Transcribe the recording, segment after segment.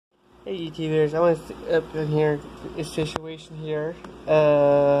Hey YouTubers, I want to up in here a situation here.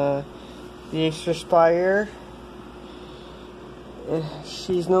 The Acer Spire,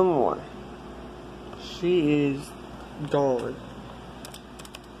 she's no more. She is gone.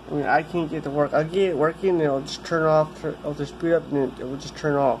 I mean, I can't get it to work. I'll get it working and it'll just turn off, I'll just boot up and it will just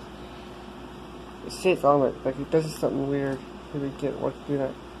turn off. It sits on it, like it does something weird. Maybe get it working through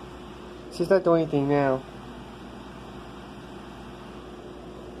that. She's not doing anything now.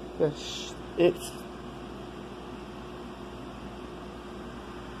 It's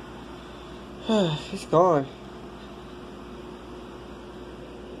she's gone.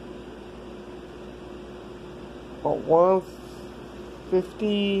 About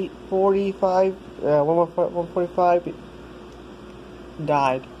 150, 45, 145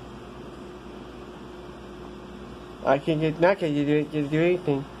 died. I can't get, not gonna do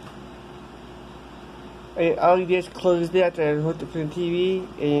anything. All you do is close it after I hooked up to the TV,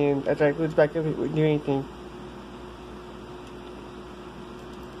 and after I goes back up, it wouldn't do anything.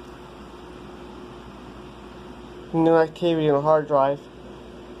 No activity on the hard drive.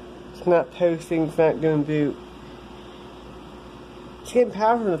 It's not posting, it's not doing boot. It's getting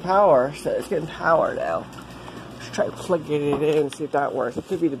power from the power, so it's getting power now. Let's try plugging it in and see if that works. It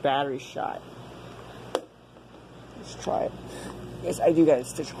could be the battery shot. Let's try it. Yes, I do got a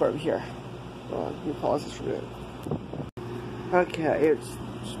stitch cord here. Let me pause this for a minute. Okay, it's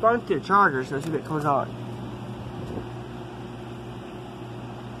spun to the charger, so let's see if it comes on.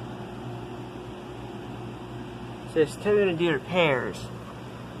 So it's telling me to do repairs.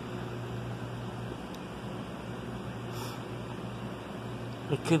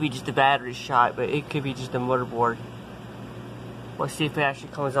 It could be just a battery shot, but it could be just a motherboard. Let's see if it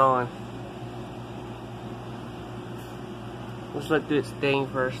actually comes on. Let's let it do its thing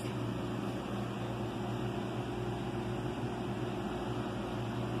first.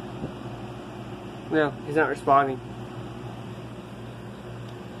 No, he's not responding.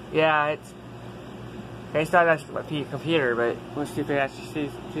 Yeah, it's not actually my computer, but let's see if it actually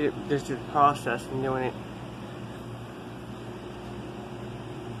sees it just through the process and doing it.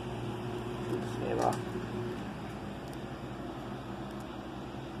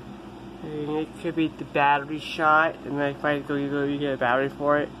 And it could be the battery shot, and then if I go, you get a battery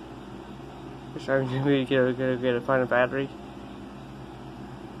for it. Which I'm going to find a battery.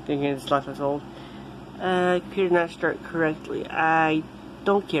 Thinking it's less than old. Computer not start correctly. I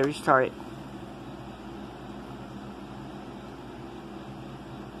don't care, restart it.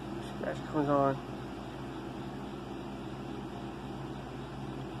 That comes on.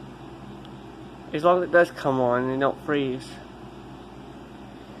 As long as it does come on and don't freeze.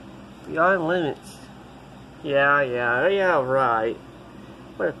 Beyond limits. Yeah, right.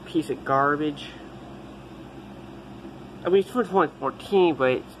 What a piece of garbage. I mean, it's for 2014,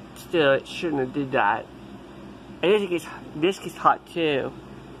 but still, it shouldn't have did that. And this gets hot too,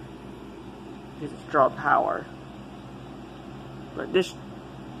 because it's draw power. But this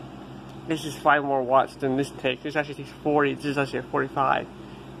is 5 more watts than this takes. This actually takes 40. This is actually 45.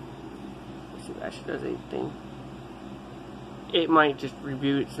 Let's see if it actually does anything. It might just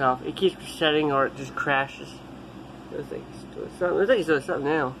reboot itself. It keeps resetting or it just crashes. Looks like it's doing something. Looks like it's doing something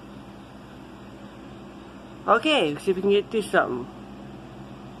now. Okay, let's see if we can get do something.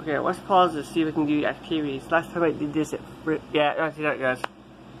 Okay, let's pause this, see if we can do activities. Last time I did this, yeah, I see that, guys.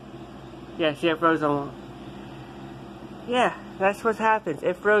 Yeah, see, it froze on. Yeah, that's what happens.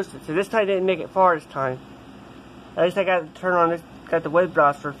 It froze it. So this time I didn't make it far this time. At least I got to turn on this, got the web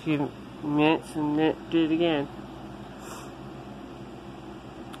browser for a few minutes, and then do it again.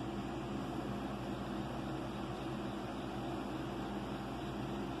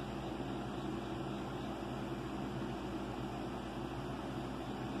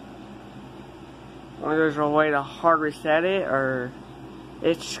 Or there's a way to hard reset it, or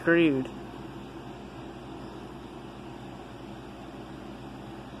it's screwed.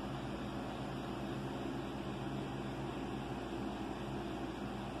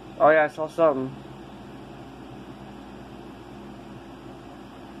 Oh yeah, I saw something.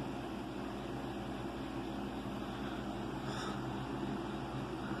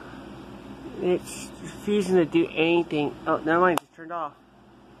 It's refusing to do anything. Oh, never mind, it's turned off.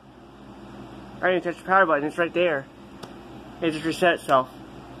 I didn't touch the power button, it's right there. It just reset itself.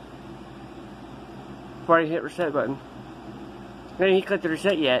 Before I hit reset button. I didn't click the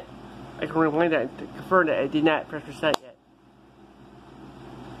reset yet. I can rewind that to confirm that I did not press reset yet.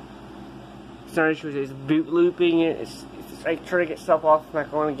 It's not an issue, it's boot looping it, it's like trying to get itself off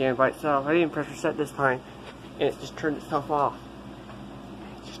back on again by itself. I didn't press reset this time, and it just turned itself off.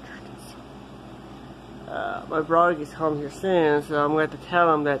 It just turned itself. my brother gets home here soon, so I'm going to have to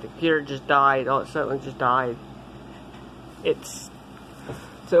tell him that the computer just died. All of a sudden, just died.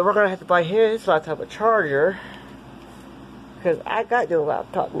 So we're going to have to buy his laptop a charger, because I got the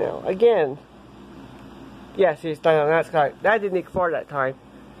laptop now. Again. Yeah, see, it's dying on that side. That didn't expire that time.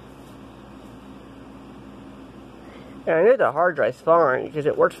 And I know the hard drive's fine, because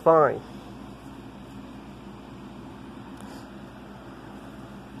it works fine.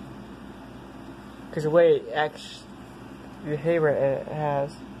 Because the way it acts, the behavior it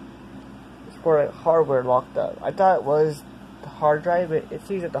has, it's more like hardware locked up. I thought it was the hard drive, but it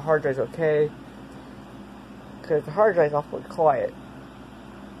seems that the hard drive's okay. Because the hard drive's awfully quiet.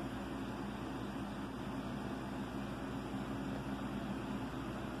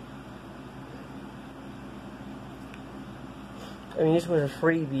 I mean, this was a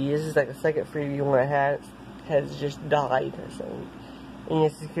freebie. This is like the second freebie one I had. It has just died or something. And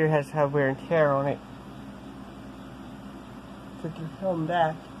yes, this computer has to have wear and tear on it. So to come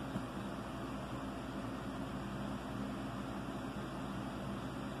back.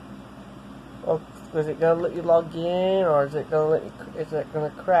 Oh, is it gonna let you log in, or is it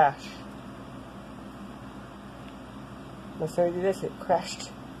gonna crash? Let's say do this. It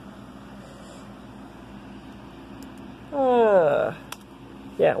crashed.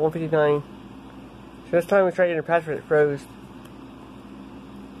 Yeah, 159. So this time we tried to enter password, it froze.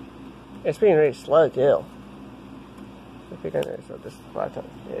 It's being really slow too. So this laptop,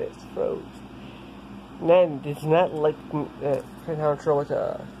 it's froze. And then it's not like control with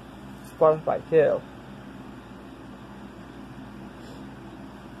Spotify too.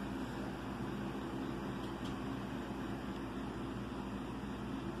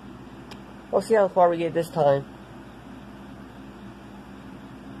 We'll see how far we get this time.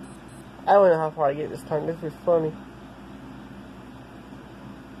 I don't know how far I get this time. This was funny.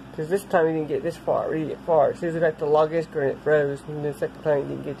 Because this time we didn't get this far. We didn't get far. As soon as we got to log in screen, it froze. And then the second time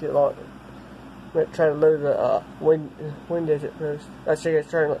we didn't get to the log. We tried to load the Windows, it froze. Actually, it's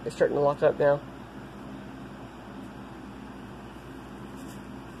starting to lock up now.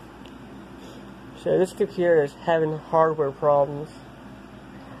 So this computer is having hardware problems.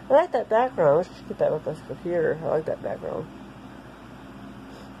 I like that background. Let's just get that with this computer. I like that background.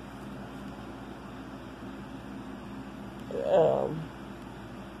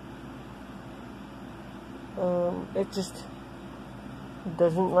 It just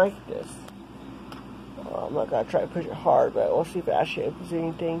doesn't like this. I'm not gonna try to push it hard, but we'll see if it actually opens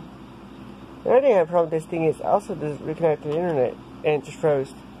anything. The other thing I have a problem with this thing is also doesn't reconnect to the internet, and it just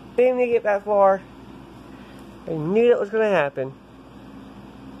froze. Didn't even get that far. I knew that was gonna happen.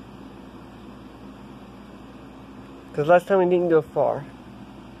 Because last time we didn't go far.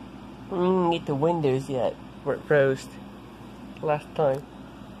 We didn't get to Windows yet, where it froze. Last time.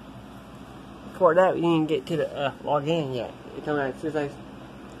 Before that, we didn't get to the login yet. It told me as soon as I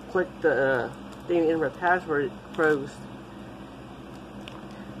clicked the thing to enter my password, it froze.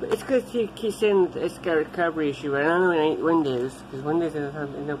 But it's because it keeps saying it's got a recovery issue, but I know it ain't Windows, because Windows has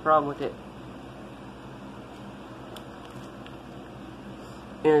no problem with it.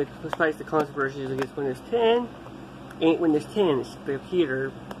 And despite the controversy against Windows 10, it ain't Windows 10, it's the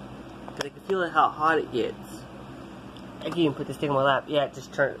computer. Because I can feel how hot it gets. I can even put this thing on my lap. Yeah, it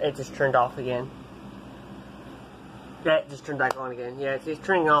just turned off again. Yeah, it just turned back on again. Yeah, it's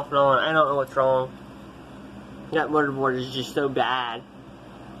turning off and on. I don't know what's wrong. That motherboard is just so bad.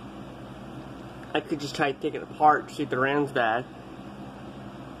 I could just try to take it apart to see if the RAM's bad.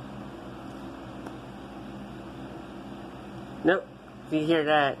 Nope. If you hear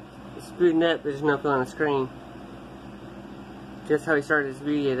that, it's booting up, there's nothing on the screen. Just how he started this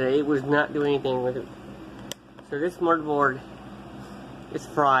video today, it was not doing anything with it. So this motherboard is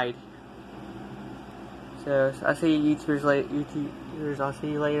fried. So I'll see you YouTubers later. YouTubers, I'll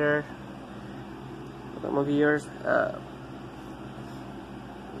see you later. About my viewers.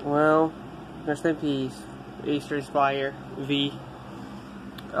 Well, rest in peace. Acer Aspire V.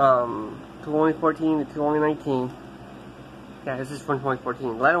 2014 to 2019. Yeah, this is from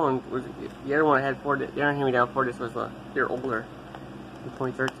 2014. The other one was the other one I had for the other hand-me-down for this was a year older. In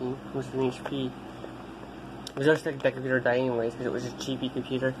 2013, it was an HP. It was just like that computer died anyways because it was a cheapy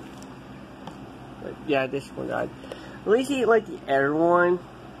computer. But yeah, this one died. At least it like the other one,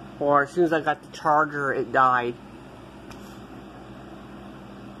 or as soon as I got the charger, it died.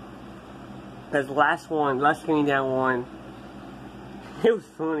 Because the last hand-me-down one, it was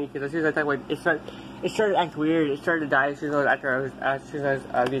funny because as soon as I talked about it started to act weird. It started to die as soon as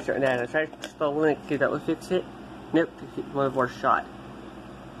I was being started down. I tried to install Linux because that would fix it. Nope, the motherboard shot.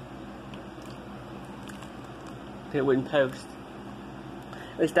 It wouldn't post.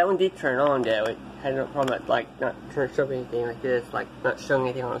 At least that one did turn on though. had no problem at, like, not trying to show me anything like this, like, not showing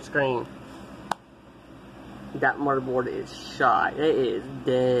anything on the screen. That motherboard is shot. It is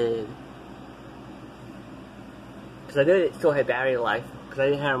dead. Because I knew it still had battery life, because I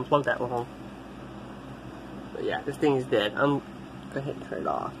didn't have it unplugged that long. But yeah, this thing is dead. I'm going to hit and turn it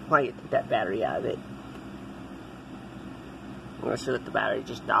off. I might take that battery out of it. I'm going to show that the battery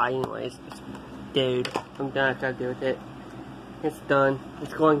just died anyways. It's dead. I'm done. I got to deal with it. It's done.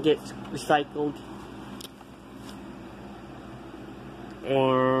 It's going to get recycled.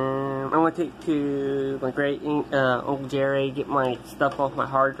 And I'm going to take to my great Uncle Jerry, get my stuff off my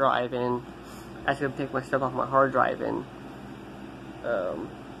hard drive, and ask him to take my stuff off my hard drive and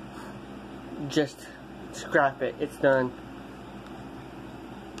just scrap it. It's done.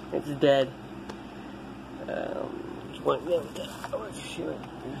 It's dead. It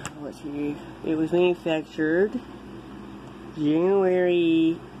was manufactured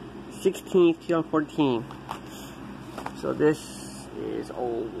January 16th, 2014. So this is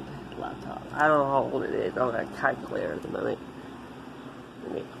old laptop. I don't know how old it is. I don't have a calculator at the moment.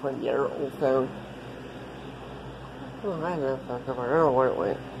 Let me find the other old phone. Oh, I have a phone cover. I don't know where it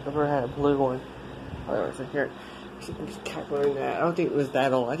went. I've never had a blue one. Oh, it was right here. I'm just calculating that. I don't think it was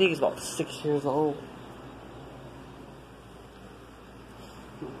that old. I think it's about 6 years old.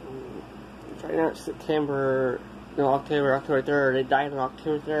 Right now it's October 3rd. It died on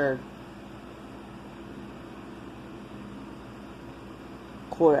October 3rd.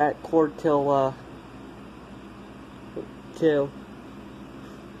 Quarter till 2.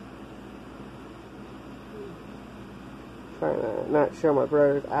 Trying to not show my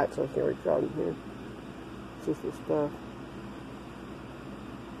brother's actual camera job in here. It's just this stuff.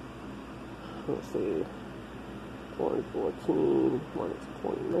 Let's see. 2014, one is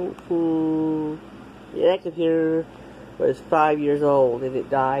 2019. Yeah, that computer was 5 years old and it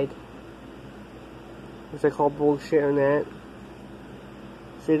died. What's I call bullshit on that?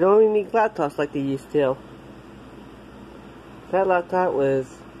 So you don't even need laptops like they used to. That laptop was,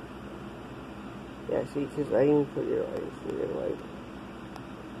 yeah, see, because I didn't put it right.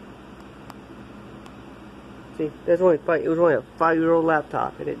 See, it was only a 5-year-old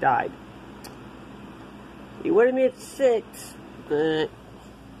laptop and it died. It would have made 6, but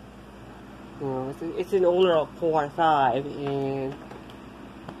you know, it's an older Core i5, and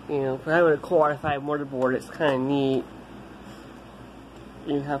you know, for having a Core i5 motherboard, it's kind of neat.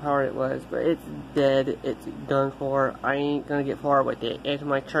 You know how power it was, but it's dead. It's done for. I ain't gonna get far with it. Every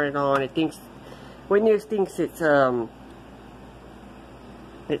time I turn it on, it thinks Windows thinks it's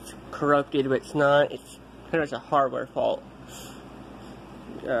corrupted, but it's not. It's pretty much a hardware fault.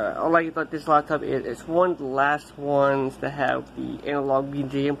 I like about this laptop is it's one of the last ones to have the analog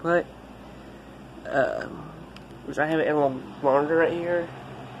BG input. Which I have an analog monitor right here.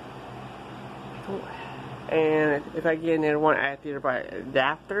 And if I get another one, I have to either buy an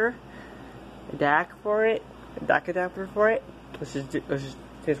adapter, a DAC for it, a DAC adapter for it, which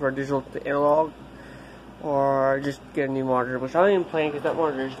stands for digital to analog, or just get a new monitor, which I am planning because that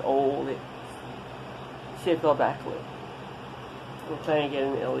monitor is old. See it fell backlit. I'm trying to get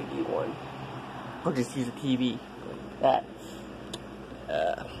an LED one, or just use a TV like that.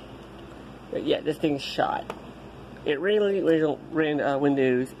 But yeah, this thing's shot. It ran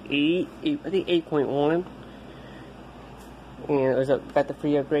Windows 8, I think 8.1, and it was got the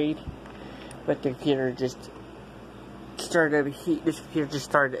free upgrade. But the computer just started to overheat. This computer just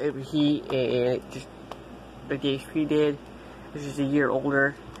started to overheat, and it just, like the HP did, which is a year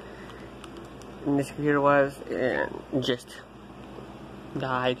older than this computer was, and just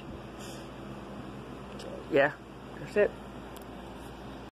died. So, yeah, that's it.